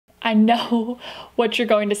I know what you're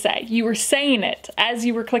going to say. You were saying it as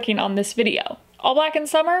you were clicking on this video. All black in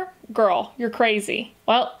summer? Girl, you're crazy.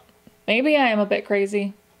 Well, maybe I am a bit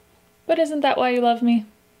crazy, but isn't that why you love me?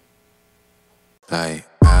 Like,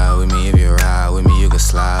 ride with me if you ride with me, you can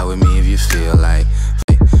slide with me if you feel like.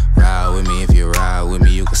 Ride with me if you ride with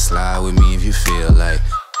me, you can slide with me if you feel like.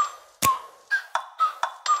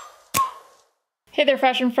 Hey there,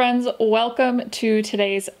 fashion friends. Welcome to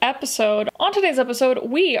today's episode. On today's episode,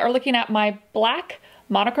 we are looking at my black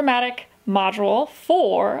monochromatic module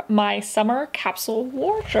for my summer capsule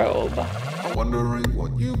wardrobe. I'm wondering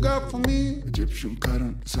what you got for me. Egyptian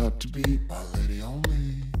pattern is hard to beat, my lady on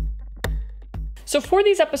me. So for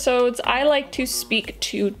these episodes, I like to speak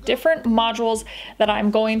to different modules that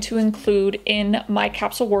I'm going to include in my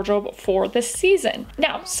capsule wardrobe for this season.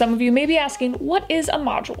 Now, some of you may be asking, what is a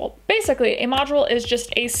module? Basically, a module is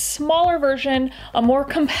just a smaller version, a more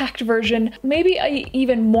compact version, maybe an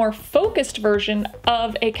even more focused version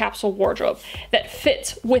of a capsule wardrobe that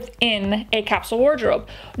fits within a capsule wardrobe.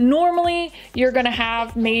 Normally, you're gonna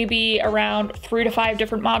have maybe around 3 to 5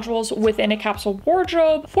 different modules within a capsule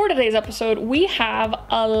wardrobe. For today's episode, we have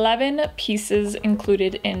 11 pieces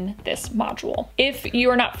included in this module. If you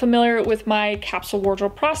are not familiar with my capsule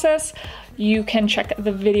wardrobe process, you can check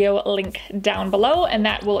the video link down below and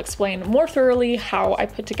that will explain more thoroughly how I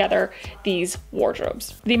put together these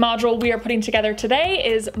wardrobes. The module we are putting together today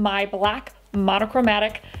is my black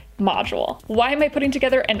monochromatic module. Why am I putting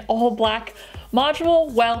together an all black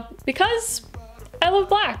module? Well, because I love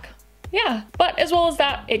black. Yeah, but as well as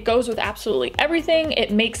that, it goes with absolutely everything.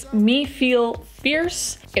 It makes me feel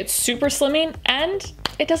fierce, it's super slimming, and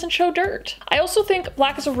it doesn't show dirt. I also think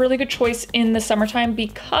black is a really good choice in the summertime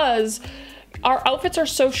because our outfits are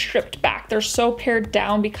so stripped back. They're so pared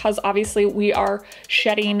down because obviously we are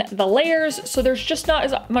shedding the layers. So there's just not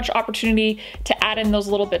as much opportunity to add in those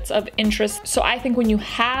little bits of interest. So I think when you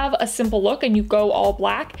have a simple look and you go all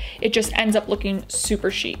black, it just ends up looking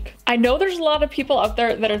super chic. I know there's a lot of people out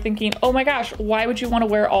there that are thinking, oh my gosh, why would you want to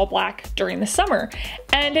wear all black during the summer?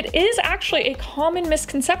 And it is actually a common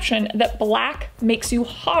misconception that black makes you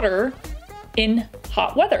hotter in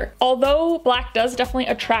hot weather. Although black does definitely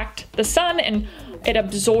attract the sun and it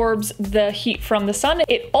absorbs the heat from the sun,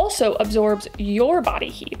 it also absorbs your body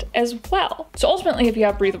heat as well. So ultimately, if you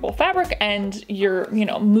have breathable fabric and you're,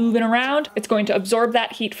 moving around, it's going to absorb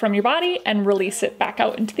that heat from your body and release it back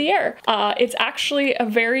out into the air. It's actually a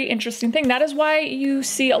very interesting thing. That is why you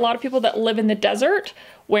see a lot of people that live in the desert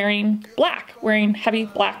wearing black, wearing heavy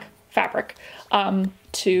black fabric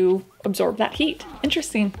to absorb that heat.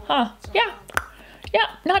 Interesting, huh? Yeah. Yeah,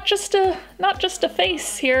 not just a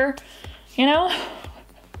face here,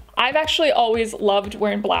 I've actually always loved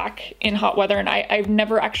wearing black in hot weather, and I've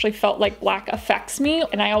never actually felt like black affects me.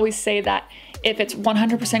 And I always say that if it's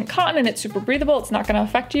 100% cotton and it's super breathable, it's not gonna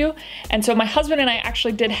affect you. And so my husband and I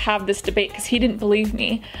actually did have this debate because he didn't believe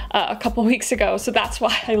me a couple weeks ago. So that's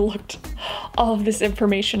why I looked all of this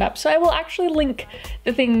information up. So I will actually link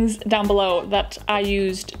the things down below that I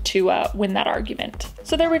used to win that argument.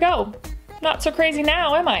 So there we go. Not so crazy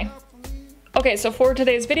now, am I? Okay, so for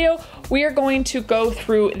today's video, we are going to go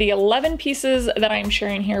through the 11 pieces that I'm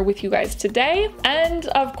sharing here with you guys today. And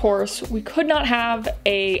of course, we could not have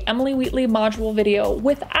a Emily Wheatley module video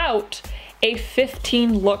without a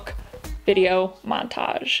 15 look video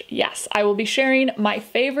montage. Yes, I will be sharing my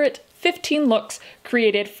favorite 15 looks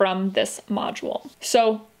created from this module.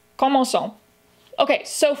 So, commençons. Okay,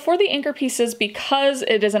 so for the anchor pieces, because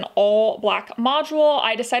it is an all black module,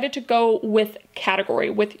 I decided to go with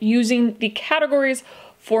category, with using the categories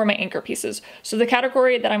for my anchor pieces. So the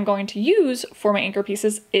category that I'm going to use for my anchor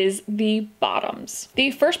pieces is the bottoms.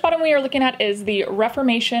 The first bottom we are looking at is the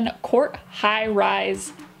Reformation Court High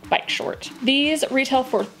Rise bike short. These retail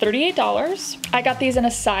for $38. I got these in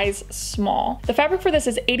a size small. The fabric for this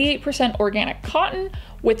is 88% organic cotton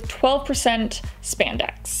with 12%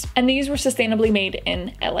 spandex. And these were sustainably made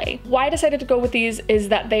in LA. Why I decided to go with these is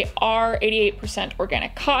that they are 88%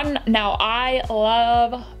 organic cotton. Now I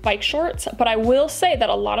love bike shorts, but I will say that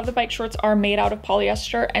a lot of the bike shorts are made out of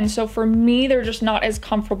polyester. And so for me, they're just not as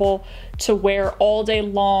comfortable to wear all day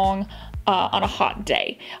long on a hot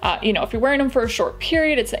day. If you're wearing them for a short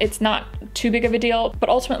period, it's not too big of a deal, but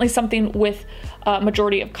ultimately something with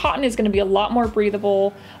majority of cotton is going to be a lot more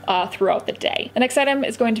breathable throughout the day. The next item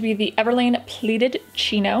is going to be the Everlane Pleated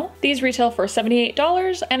Chino. These retail for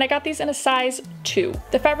 $78 and I got these in a size 2.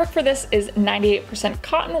 The fabric for this is 98%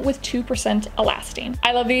 cotton with 2% elastane.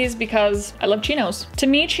 I love these because I love chinos. To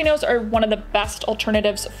me, chinos are one of the best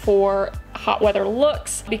alternatives for hot weather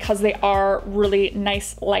looks because they are really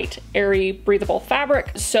nice, light, airy, breathable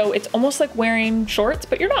fabric. So it's almost like wearing shorts,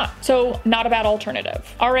 but you're not. So not a bad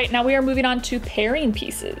alternative. All right, now we are moving on to pairing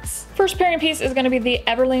pieces. First pairing piece is gonna be the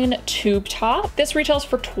Everlane tube top. This retails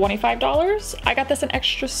for $25. I got this in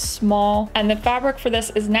extra small, and the fabric for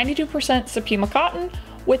this is 92% Supima cotton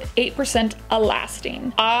with 8%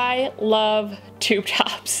 elastane. I love tube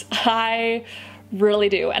tops. I really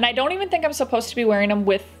do. And I don't even think I'm supposed to be wearing them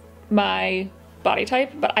with my body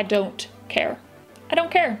type, but I don't care. I don't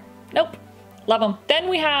care. Nope. Love them. Then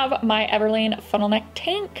we have my Everlane funnel neck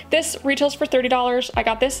tank. This retails for $30. I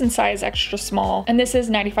got this in size extra small, and this is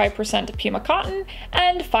 95% Pima cotton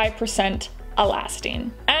and 5%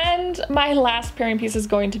 elastane. And my last pairing piece is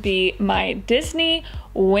going to be my Disney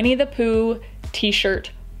Winnie the Pooh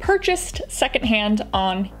t-shirt, purchased secondhand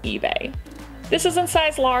on eBay. This is in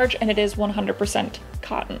size large and it is 100%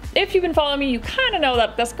 cotton. If you've been following me, you kind of know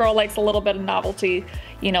that this girl likes a little bit of novelty,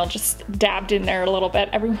 you know, just dabbed in there a little bit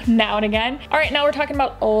every now and again. All right, now we're talking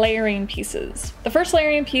about layering pieces. The first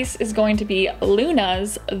layering piece is going to be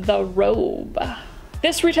Lunya's The Robe.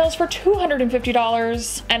 This retails for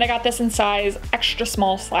 $250, and I got this in size extra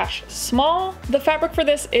small / small. The fabric for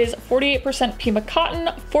this is 48% Pima cotton,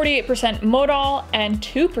 48% Modal, and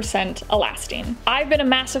 2% elastane. I've been a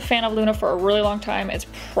massive fan of Lunya for a really long time. It's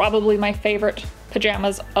probably my favorite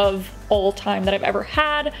pajamas of all time that I've ever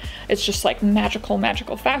had. It's just like magical,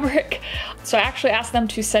 magical fabric. So I actually asked them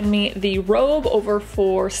to send me the Robe over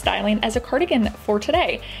for styling as a cardigan for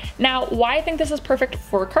today. Now, why I think this is perfect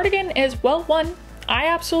for a cardigan is, well, one, I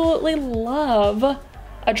absolutely love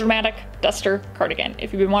a dramatic duster cardigan.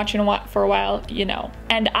 If you've been watching for a while, you know.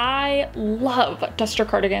 And I love duster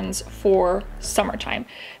cardigans for summertime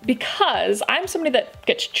because I'm somebody that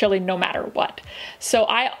gets chilly no matter what. So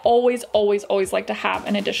I always like to have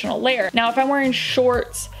an additional layer. Now, if I'm wearing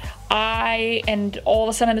shorts, and all of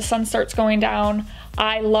a sudden the sun starts going down,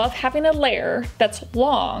 I love having a layer that's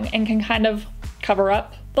long and can kind of cover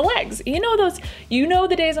up the legs. You know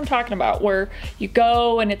the days I'm talking about where you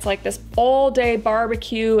go and it's like this all day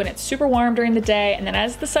barbecue and it's super warm during the day, and then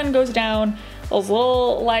as the sun goes down, those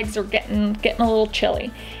little legs are getting a little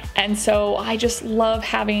chilly. And so I just love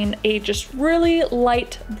having a just really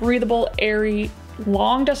light, breathable, airy,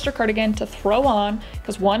 long duster cardigan to throw on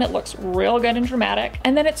because one, it looks real good and dramatic,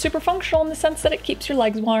 and then it's super functional in the sense that it keeps your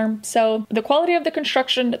legs warm. So the quality of the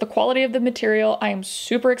construction, the quality of the material, I am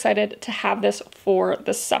super excited to have this for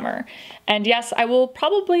the summer. And yes, I will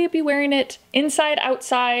probably be wearing it inside,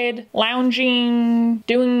 outside, lounging,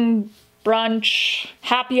 doing brunch,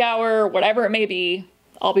 happy hour, whatever it may be.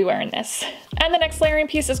 I'll be wearing this. And the next layering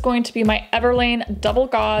piece is going to be my Everlane double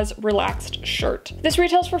gauze relaxed shirt. This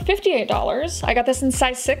retails for $58. I got this in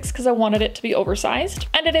size 6 because I wanted it to be oversized,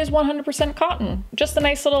 and it is 100% cotton. Just a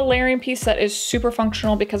nice little layering piece that is super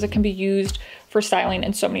functional because it can be used for styling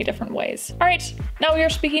in so many different ways. All right, now we are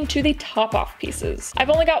speaking to the top off pieces. I've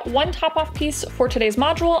only got one top off piece for today's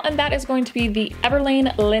module, and that is going to be the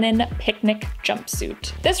Everlane linen picnic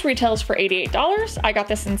jumpsuit. This retails for $88. I got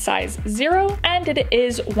this in size 0, and it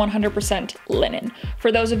is 100% linen.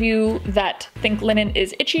 For those of you that think linen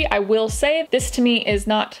is itchy, I will say this to me is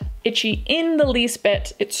not itchy in the least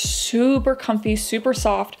bit. It's super comfy, super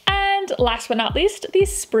soft. And last but not least,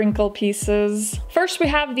 these sprinkle pieces. First, we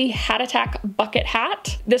have the Hat Attack bucket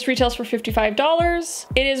hat. This retails for $55.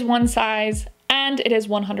 It is one size and it is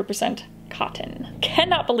 100% cotton.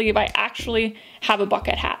 Cannot believe I actually have a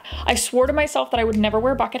bucket hat. I swore to myself that I would never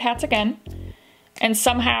wear bucket hats again, and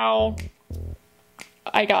somehow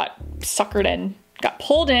I got suckered in, got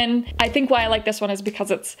pulled in. I think why I like this one is because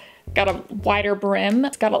it's got a wider brim.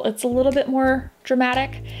 It's a little bit more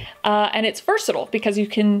dramatic, and it's versatile because you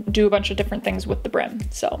can do a bunch of different things with the brim.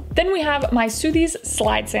 So then we have my Soothies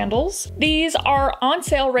slide sandals. These are on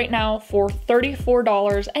sale right now for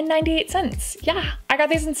 $34.98. Yeah, I got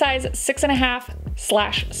these in size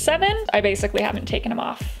 6.5/7. I basically haven't taken them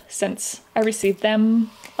off since I received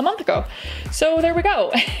them a month ago. So there we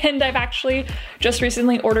go. And I've actually just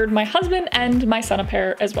recently ordered my husband and my son a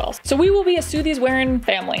pair as well. So we will be a Soothies wearing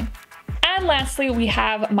family. And lastly, we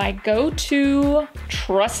have my go-to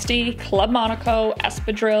trusty Club Monaco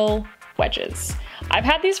espadrille wedges. I've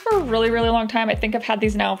had these for a really, really long time. I think I've had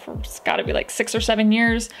these now for, it's gotta be like 6 or 7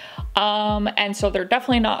 years. And so they're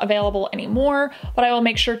definitely not available anymore, but I will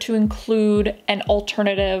make sure to include an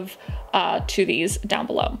alternative to these down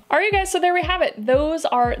below. All right, guys, so there we have it. Those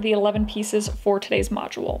are the 11 pieces for today's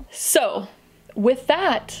module. So with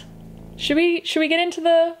that, Should we get into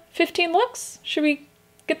the 15 looks? Should we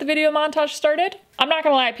get the video montage started? I'm not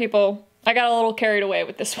gonna lie, people, I got a little carried away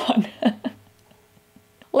with this one.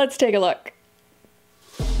 Let's take a look.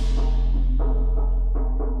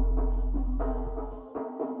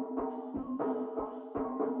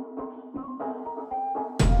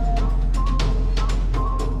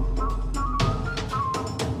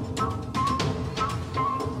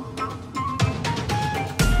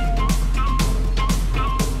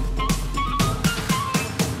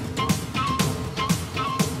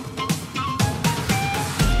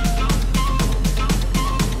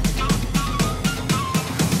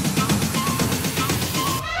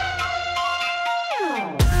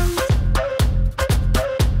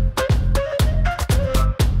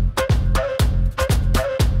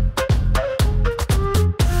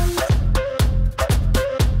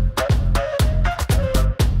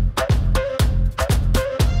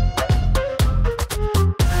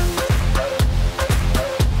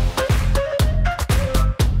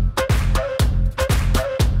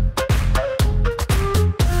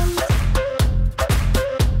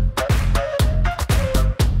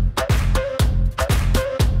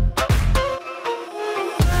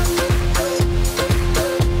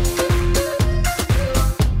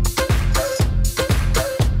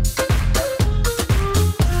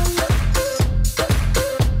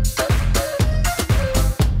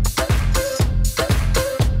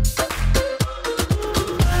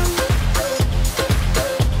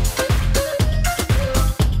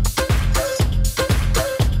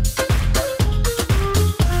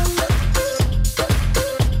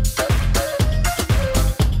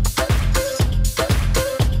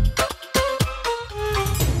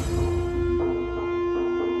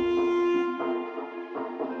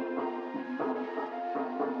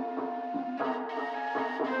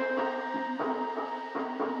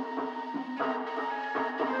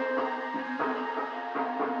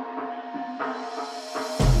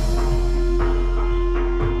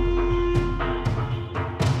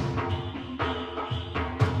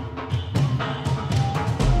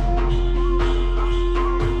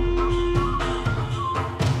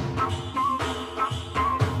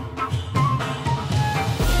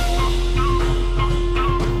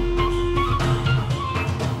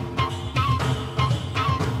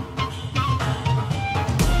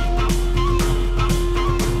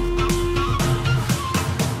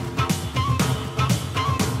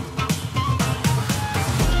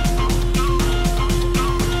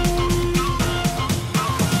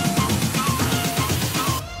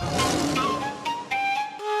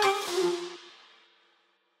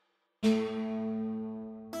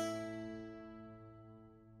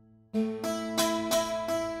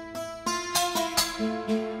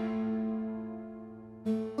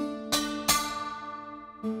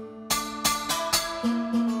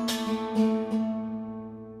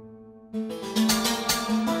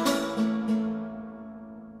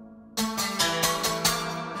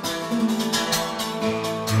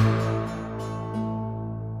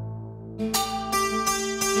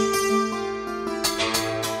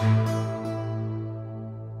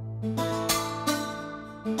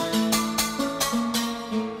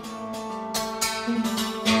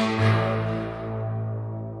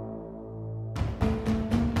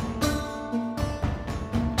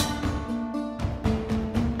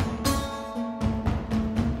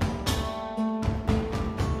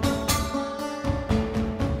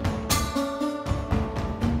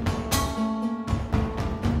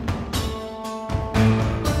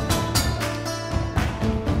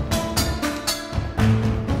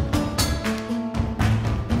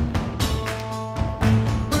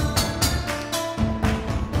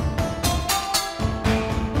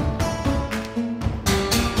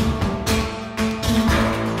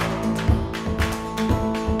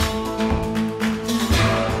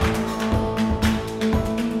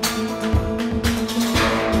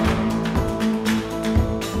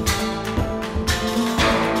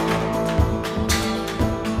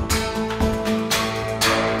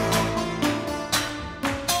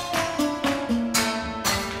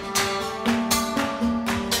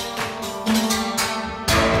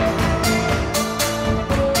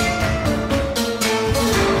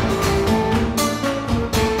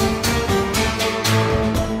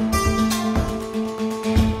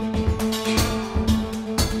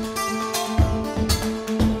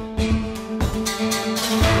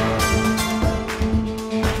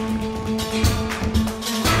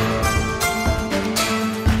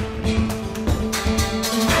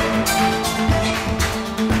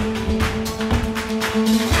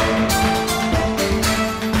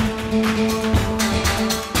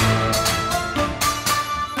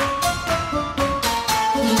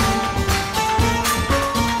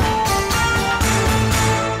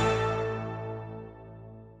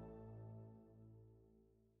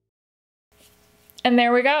 And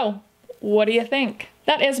there we go. What do you think?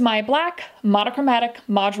 That is my black monochromatic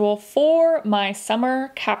module for my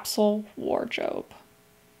summer capsule wardrobe.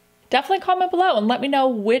 Definitely comment below and let me know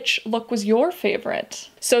which look was your favorite.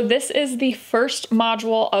 So this is the first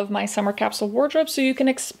module of my summer capsule wardrobe, so you can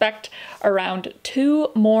expect around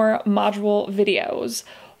 2 more module videos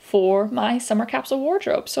for my summer capsule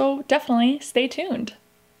wardrobe. So definitely stay tuned.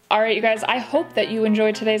 All right, you guys, I hope that you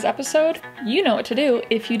enjoyed today's episode. You know what to do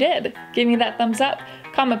if you did. Give me that thumbs up,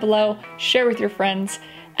 comment below, share with your friends,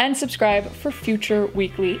 and subscribe for future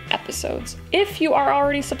weekly episodes. If you are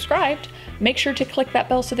already subscribed, make sure to click that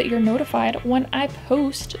bell so that you're notified when I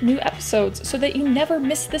post new episodes so that you never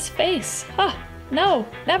miss this face. No,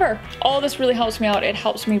 never. All this really helps me out. It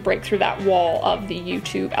helps me break through that wall of the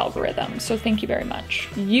YouTube algorithm. So thank you very much.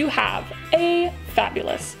 You have a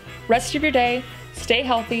fabulous rest of your day. Stay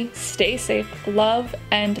healthy, stay safe, love,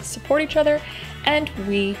 and support each other. And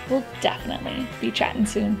we will definitely be chatting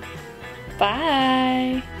soon.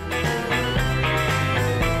 Bye.